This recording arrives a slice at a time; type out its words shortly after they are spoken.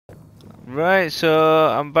Right, so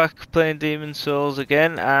I'm back playing Demon Souls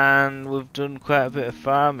again, and we've done quite a bit of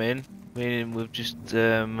farming. Meaning we've just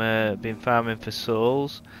been farming for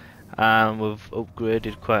souls, and we've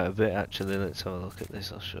upgraded quite a bit actually. Let's have a look at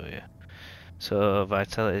this. I'll show you. So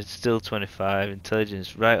vitality is still 25,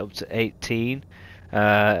 intelligence right up to 18.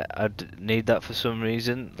 Need that for some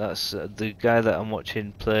reason. That's the guy that I'm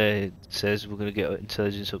watching play says we're gonna get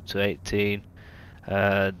intelligence up to 18.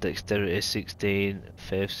 Dexterity is 16,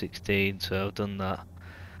 faith 16, so I've done that.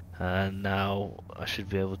 And now I should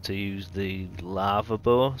be able to use the lava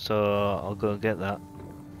bow, so I'll go and get that.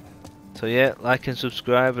 So yeah, like and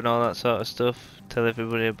subscribe and all that sort of stuff. Tell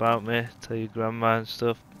everybody about me, tell your grandma and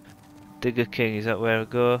stuff. Digger King, is that where I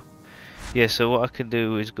go? Yeah, so what I can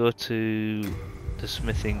do is go to the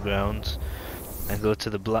smithing grounds and go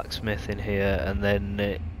to the blacksmith in here, and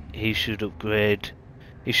then he should upgrade.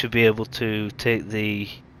 He should be able to take the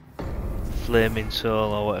flaming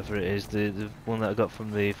soul or whatever it is, the one that I got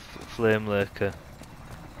from the flame lurker.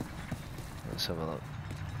 Let's have a look.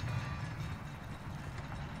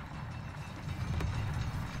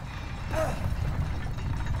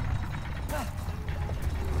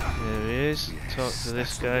 There he is. Talk to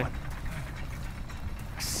this guy.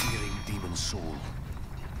 A searing demon soul.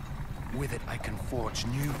 With it I can forge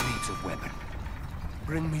new breeds of weapon.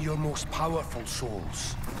 Bring me your most powerful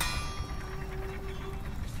souls.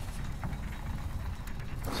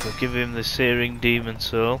 So give him the searing demon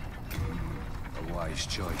soul. A wise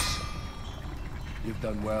choice. You've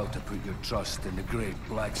done well to put your trust in the great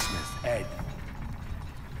blacksmith, Ed.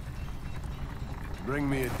 Bring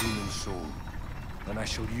me a demon soul, and I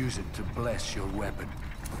shall use it to bless your weapon.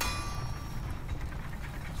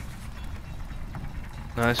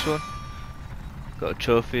 Nice one. Got a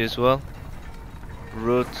trophy as well.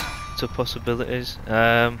 Road to possibilities.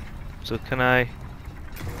 So can I?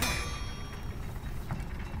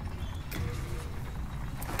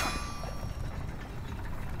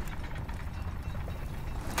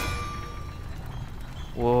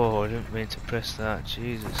 Whoa, I didn't mean to press that,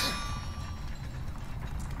 Jesus.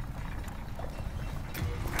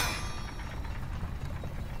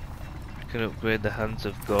 I can upgrade the hands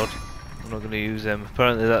of God. I'm not going to use them.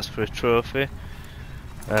 Apparently that's for a trophy.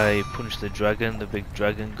 You punch the dragon, the big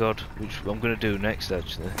dragon god, which I'm going to do next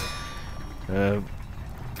actually. The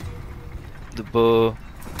bow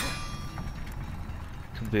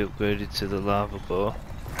can be upgraded to the lava bow.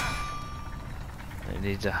 It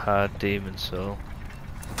needs a hard demon soul.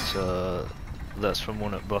 So that's from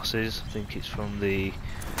one of the bosses. I think it's from the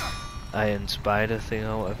iron spider thing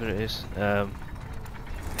or whatever it is. So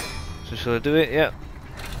shall I do it? Yep.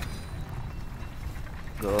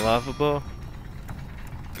 Got a lava bow.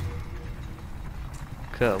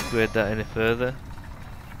 Can't upgrade that any further.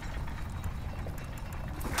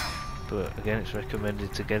 But again, it's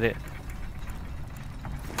recommended to get it.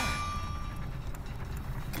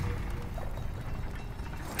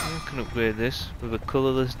 I can upgrade this with a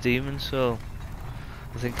colourless demon soul.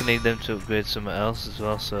 I think I need them to upgrade something else as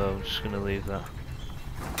well, so I'm just going to leave that.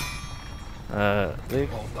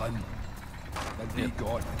 Leave. All done. And be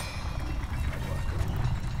gone.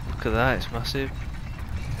 Look at that, it's massive.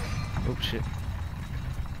 Oh shit.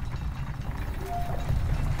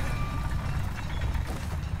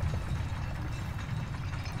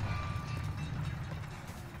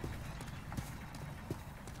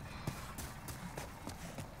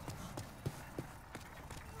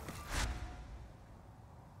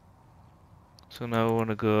 So now I want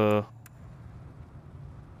to go.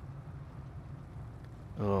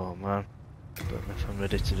 Oh man, don't know if I'm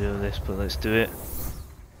ready to do this, but let's do it.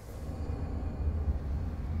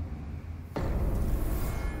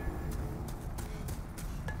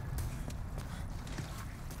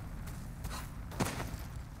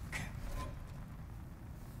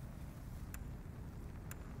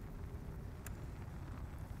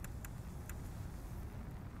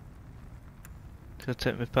 Can I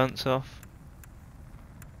take my pants off?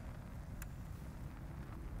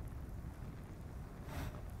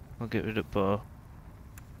 I'll get rid of bow.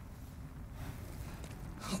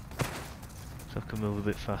 So I can move a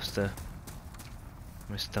bit faster.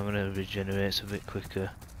 My stamina regenerates a bit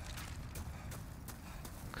quicker.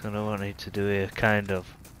 Kind of what I need to do here, kind of.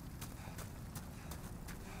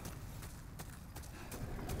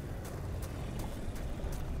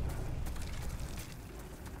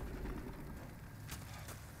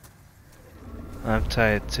 I'm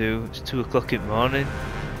tired too. It's 2 o'clock in the morning.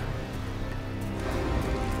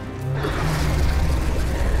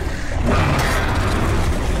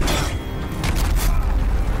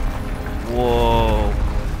 Whoa.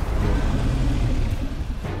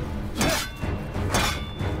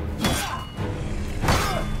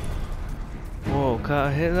 can't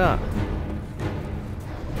I hit that?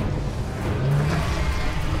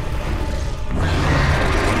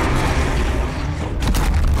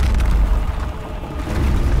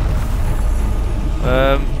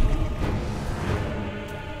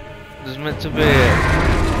 There's meant to be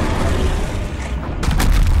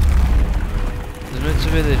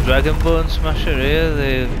the Dragon Bone Smasher here,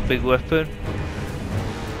 the big weapon.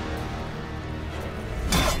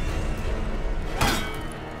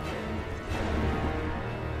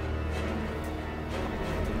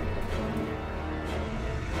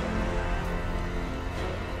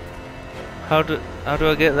 How do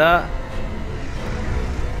I get that?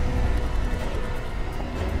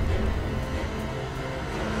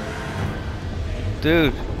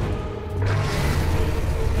 Dude.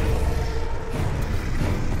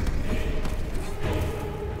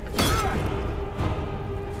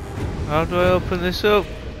 How do I open this up?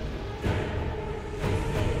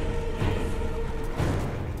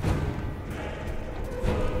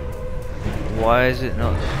 Why is it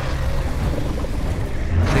not?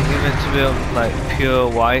 I think it's meant to be on like pure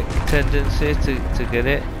white tendency to get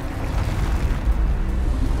it.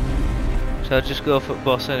 So I'll just go for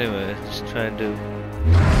boss anyway, just try and do.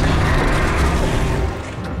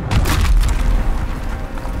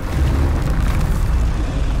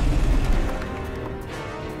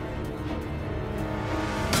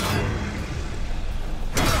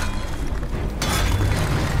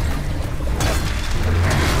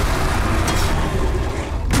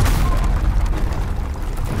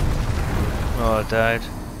 Oh, I died.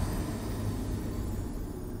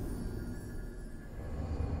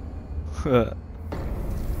 Let's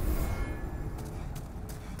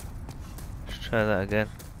try that again.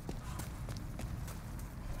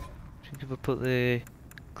 I think if I put the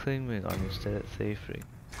clean ring on instead of thief ring,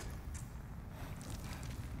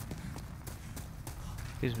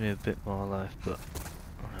 gives me a bit more life, but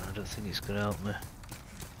I don't think it's gonna help me.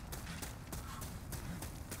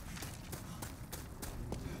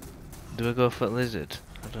 Do I go for lizard?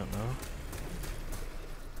 I don't know.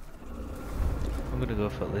 I'm gonna go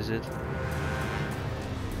for lizard.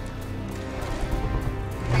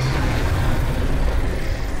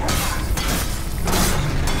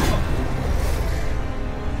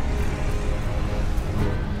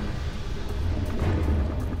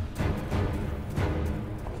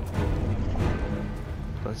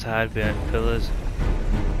 Let's hide behind pillars.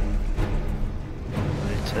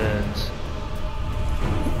 When he turns.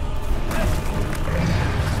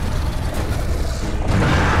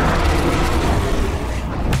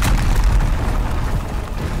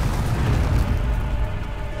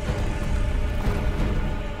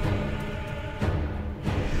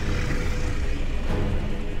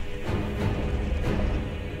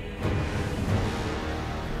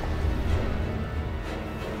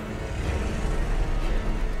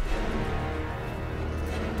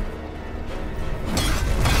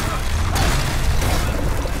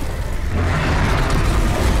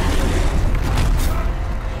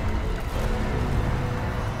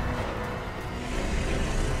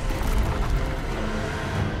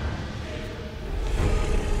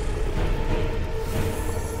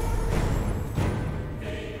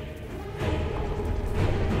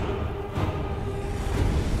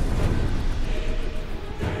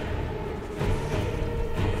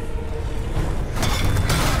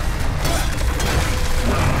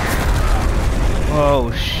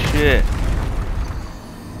 Oh shit.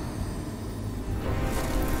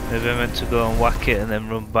 Maybe I meant to go and whack it and then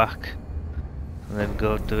run back. And then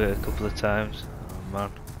go do it a couple of times. Oh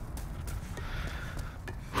man.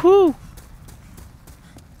 Whew!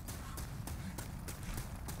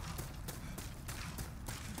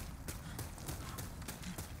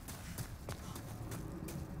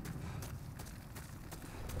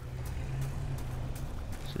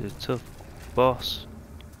 It's a tough boss.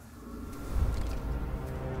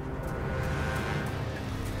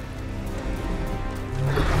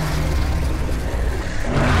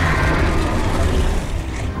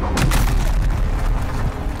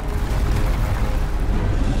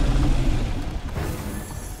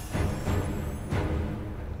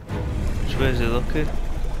 Where's he looking?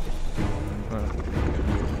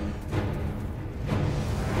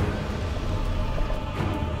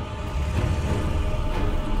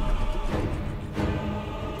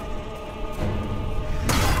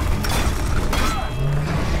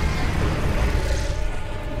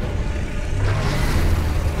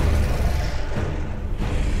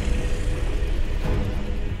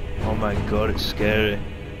 Oh my god, it's scary.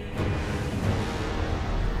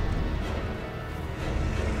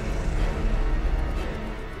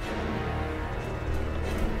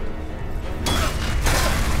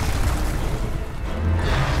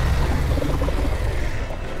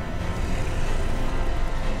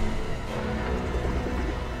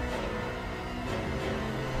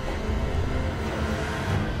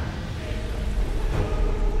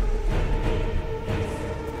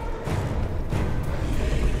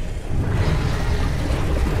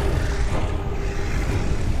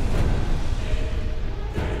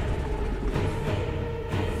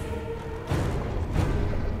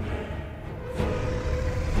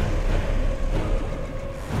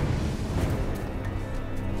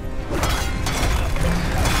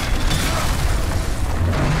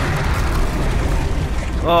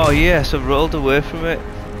 Oh yes, I rolled away from it.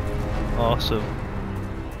 Awesome.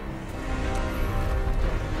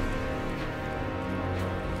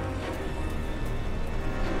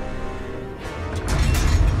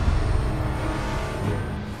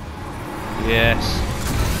 Yes.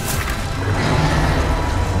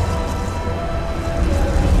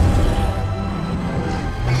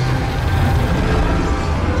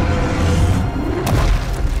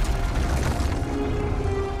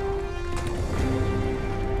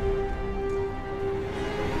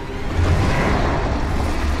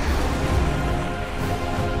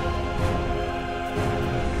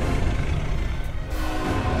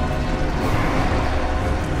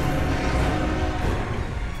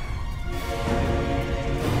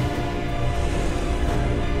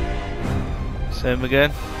 Same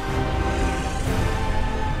again.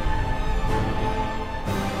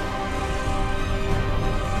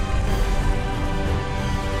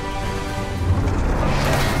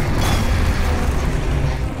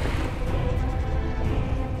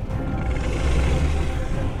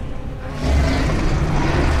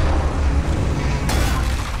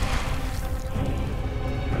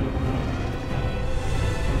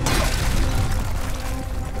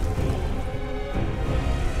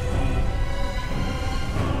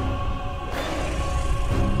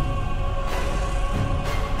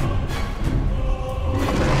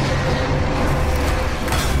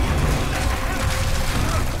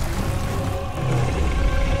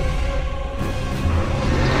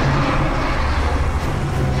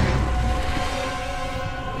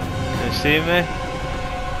 See me?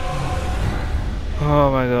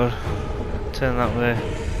 Oh my god. Turn that way.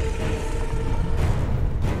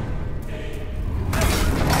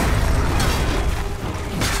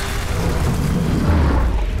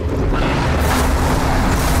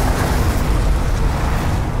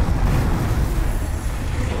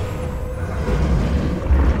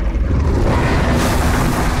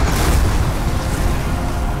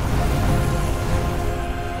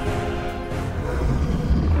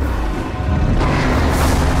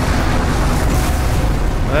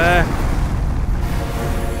 Where?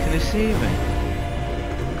 Can you see me?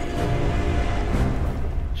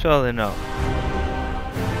 Surely not.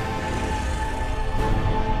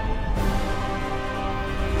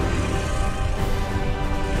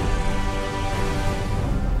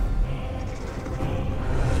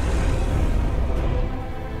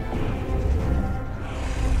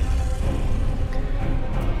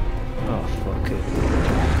 Oh fuck it.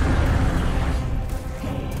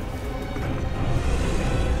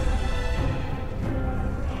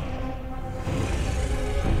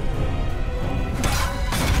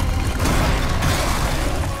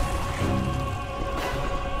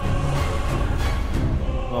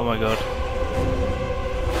 Oh my god.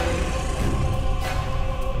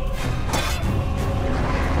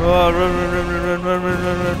 Oh, run.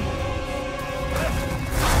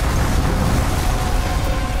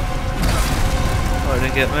 Oh, it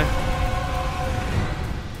didn't get me.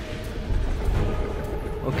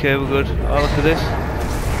 Okay, we're good. Oh, look at this.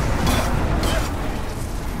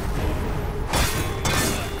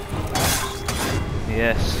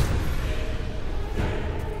 Yes.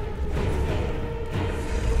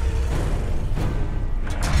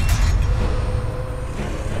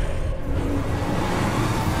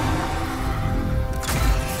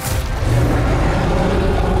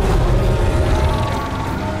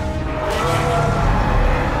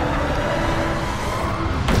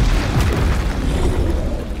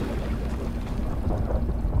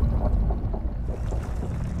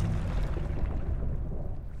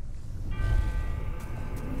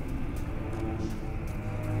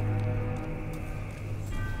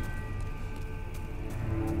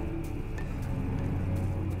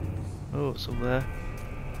 Oh, it's up there.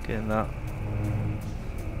 Getting that.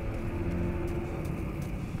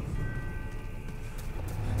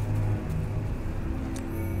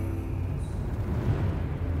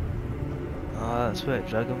 Oh, that's where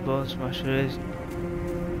Dragon Bone Smasher is.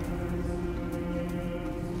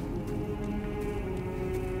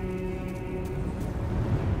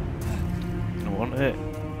 I want it.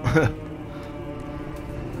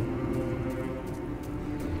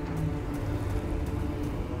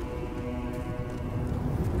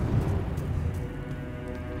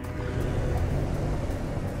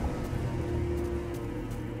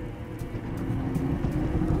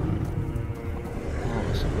 Oh,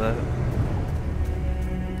 what's up there?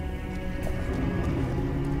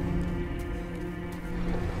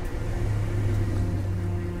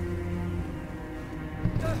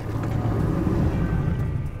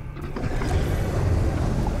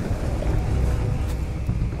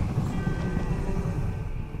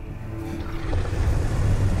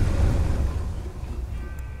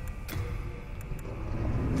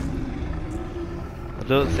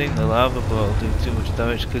 don't think the lava bolt will do too much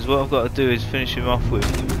damage, because what I've got to do is finish him off with...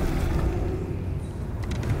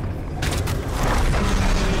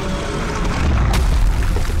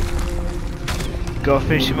 Got to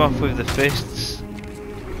finish him off with the fists.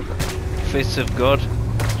 Fists of God.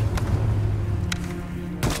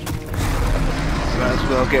 Might as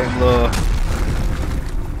well get him low.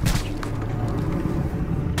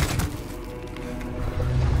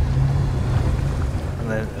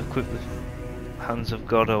 And then equip the hands of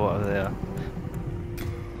God or whatever they are.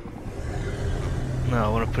 No, I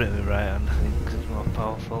want to put it in my right hand, I think, because it's more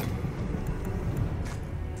powerful.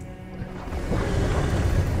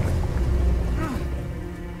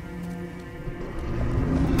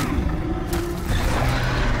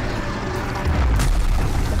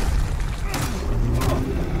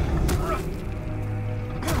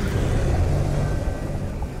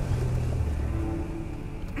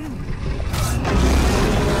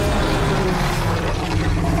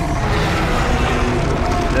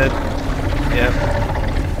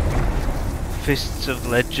 Fists of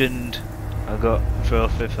Legend, I got a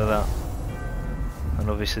trophy for that, and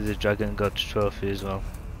obviously the Dragon God's trophy as well.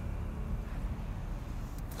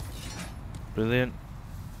 Brilliant.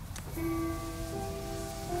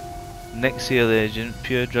 Next Seal Agent,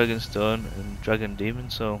 Pure Dragonstone and Dragon Demon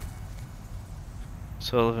Soul.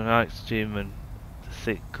 Soul of an Archdemon, the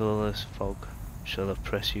thick colourless fog shall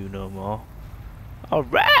oppress you no more.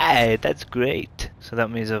 Alright, that's great. So that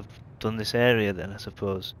means I've done this area then, I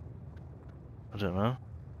suppose. I don't know.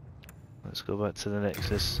 Let's go back to the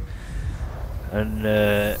Nexus. And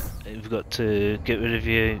you've got to get rid of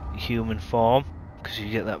your human form, because you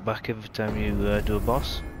get that back every time you do a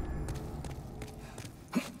boss.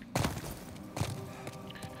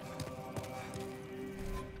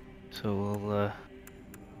 So we'll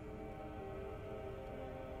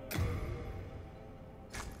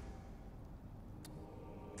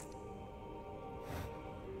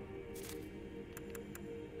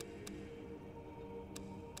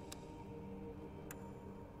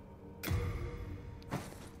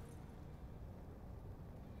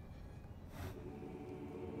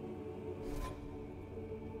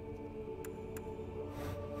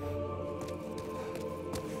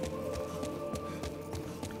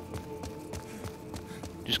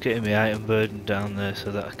just getting my item burden down there so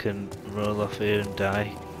that I can roll off here and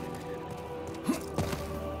die.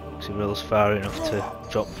 Because it rolls far enough to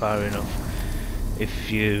drop far enough. If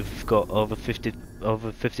you've got over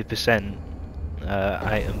 50%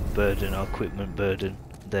 item burden or equipment burden,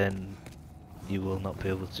 then you will not be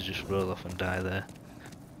able to just roll off and die there.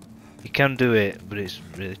 You can do it, but it's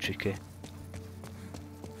really tricky.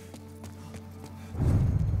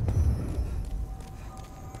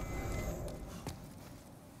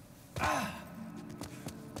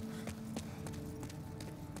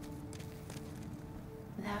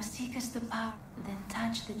 Thou seekest the power, then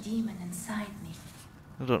touch the demon inside me.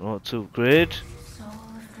 I don't know what to upgrade. Soul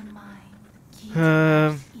of the mind, key to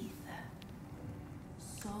life's ether.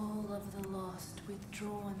 Soul of the lost,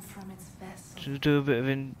 withdrawn from its vessel. Should do a bit of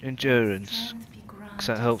endurance, because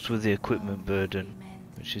that helps with the equipment burden,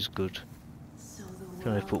 which is good.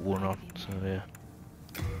 Can only put one on, so yeah.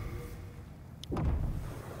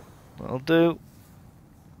 That'll do.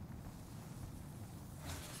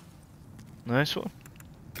 Nice one.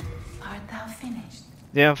 Art thou finished?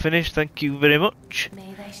 Yeah, I'm finished, thank you very much.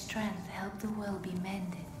 May thy strength help the world be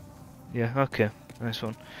mended. Yeah, okay, nice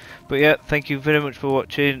one. But yeah, thank you very much for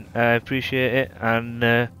watching, I appreciate it,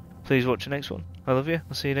 and please watch the next one. I love you,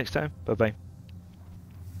 I'll see you next time, bye bye.